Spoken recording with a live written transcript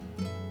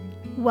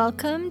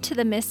Welcome to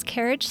the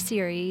Miscarriage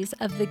series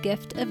of the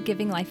Gift of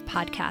Giving Life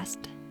podcast.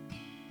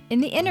 In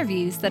the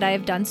interviews that I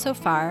have done so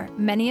far,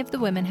 many of the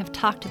women have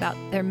talked about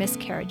their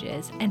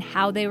miscarriages and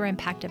how they were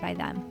impacted by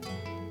them.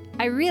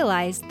 I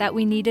realized that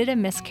we needed a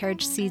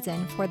miscarriage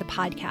season for the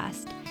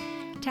podcast,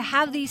 to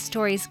have these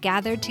stories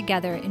gathered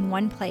together in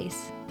one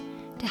place,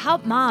 to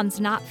help moms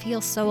not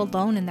feel so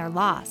alone in their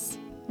loss,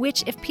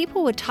 which if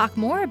people would talk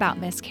more about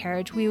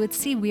miscarriage, we would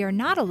see we are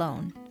not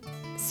alone.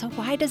 So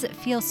why does it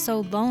feel so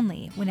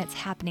lonely when it's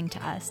happening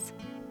to us?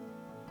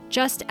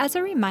 Just as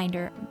a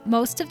reminder,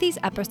 most of these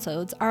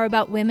episodes are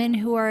about women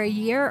who are a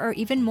year or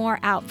even more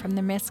out from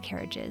their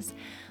miscarriages,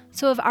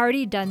 so have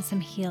already done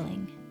some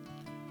healing.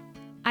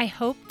 I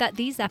hope that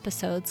these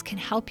episodes can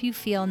help you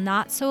feel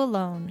not so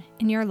alone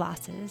in your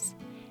losses,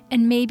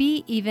 and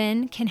maybe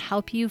even can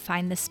help you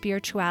find the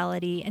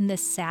spirituality in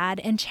this sad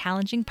and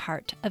challenging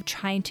part of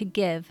trying to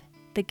give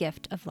the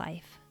gift of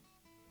life.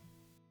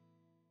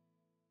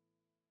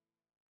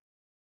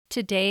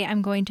 Today,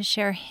 I'm going to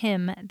share a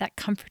hymn that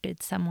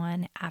comforted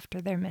someone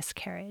after their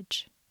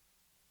miscarriage.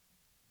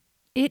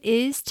 It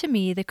is to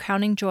me the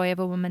crowning joy of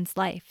a woman's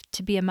life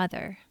to be a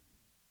mother.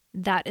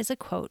 That is a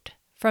quote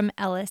from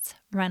Ellis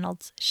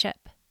Reynolds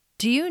Shipp.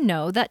 Do you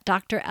know that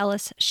Dr.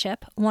 Ellis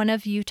Shipp, one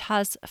of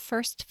Utah's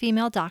first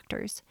female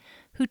doctors,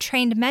 who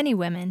trained many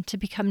women to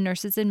become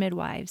nurses and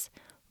midwives,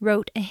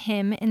 wrote a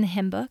hymn in the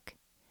hymn book?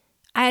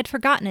 I had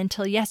forgotten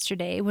until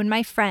yesterday when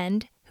my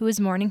friend, who was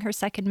mourning her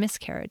second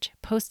miscarriage,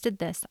 posted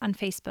this on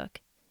Facebook.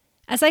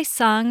 As I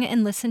sung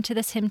and listened to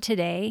this hymn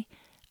today,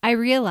 I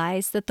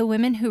realized that the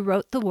woman who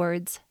wrote the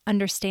words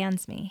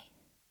understands me.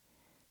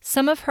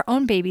 Some of her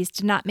own babies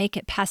did not make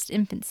it past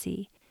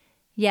infancy,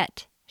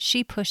 yet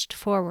she pushed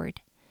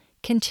forward,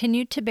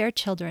 continued to bear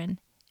children,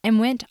 and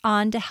went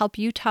on to help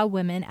Utah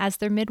women as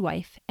their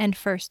midwife and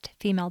first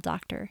female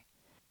doctor.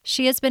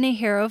 She has been a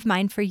hero of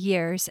mine for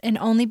years and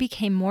only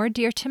became more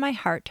dear to my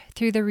heart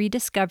through the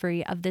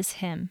rediscovery of this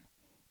hymn.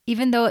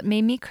 Even though it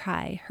made me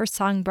cry, her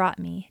song brought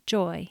me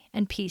joy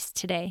and peace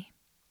today.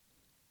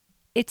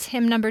 It's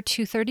hymn number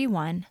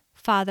 231,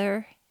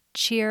 Father,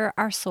 Cheer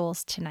Our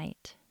Souls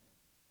Tonight.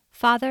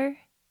 Father,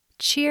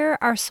 cheer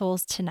our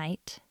souls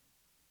tonight.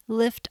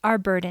 Lift our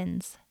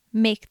burdens,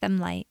 make them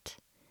light.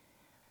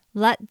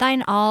 Let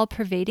thine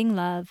all-pervading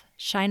love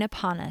shine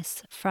upon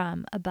us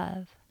from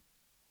above.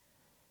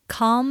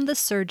 Calm the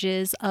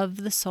surges of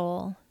the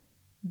soul,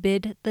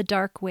 bid the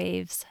dark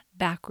waves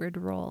backward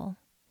roll.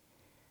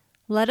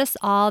 Let us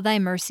all thy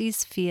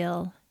mercies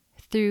feel,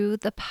 through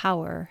the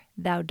power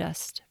thou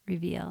dost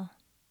reveal.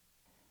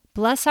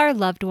 Bless our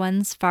loved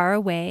ones far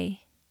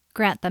away,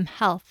 grant them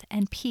health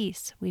and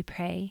peace, we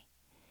pray.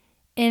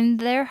 In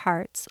their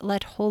hearts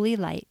let holy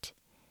light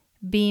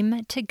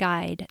beam to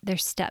guide their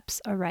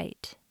steps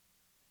aright.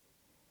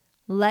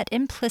 Let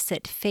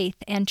implicit faith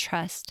and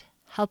trust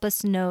help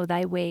us know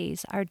thy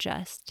ways are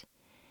just.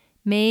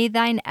 May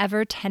thine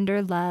ever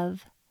tender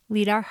love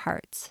lead our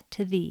hearts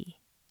to thee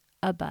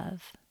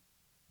above.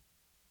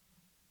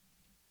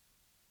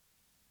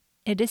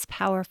 It is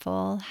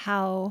powerful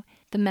how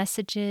the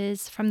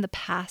messages from the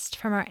past,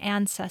 from our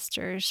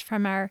ancestors,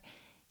 from our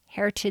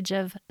heritage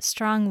of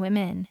strong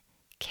women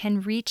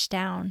can reach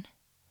down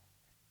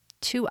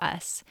to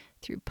us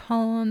through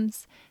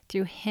poems,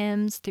 through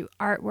hymns, through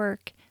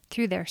artwork,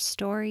 through their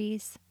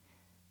stories.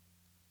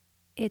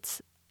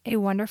 It's a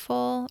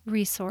wonderful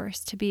resource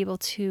to be able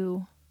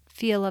to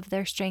feel of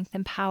their strength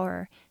and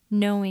power,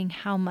 knowing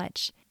how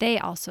much they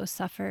also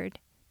suffered,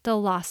 the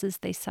losses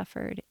they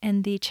suffered,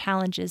 and the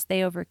challenges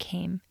they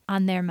overcame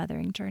on their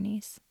mothering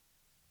journeys.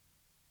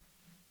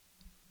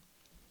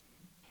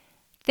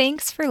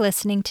 Thanks for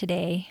listening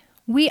today.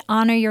 We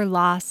honor your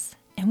loss,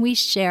 and we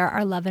share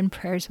our love and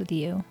prayers with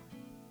you.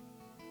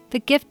 The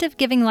Gift of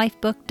Giving Life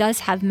book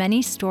does have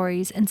many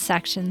stories and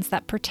sections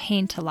that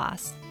pertain to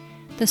loss.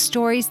 The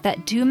stories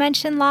that do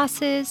mention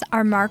losses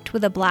are marked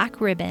with a black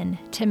ribbon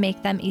to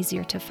make them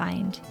easier to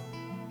find.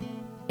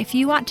 If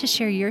you want to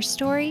share your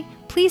story,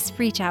 please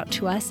reach out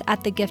to us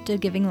at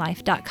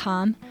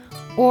thegiftofgivinglife.com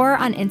or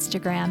on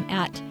Instagram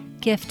at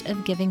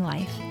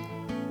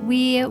giftofgivinglife.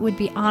 We would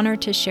be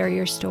honored to share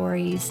your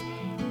stories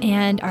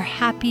and are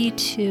happy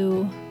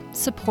to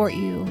support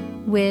you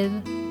with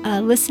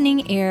a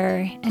listening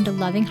ear and a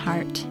loving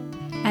heart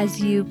as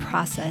you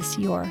process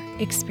your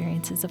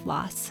experiences of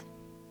loss.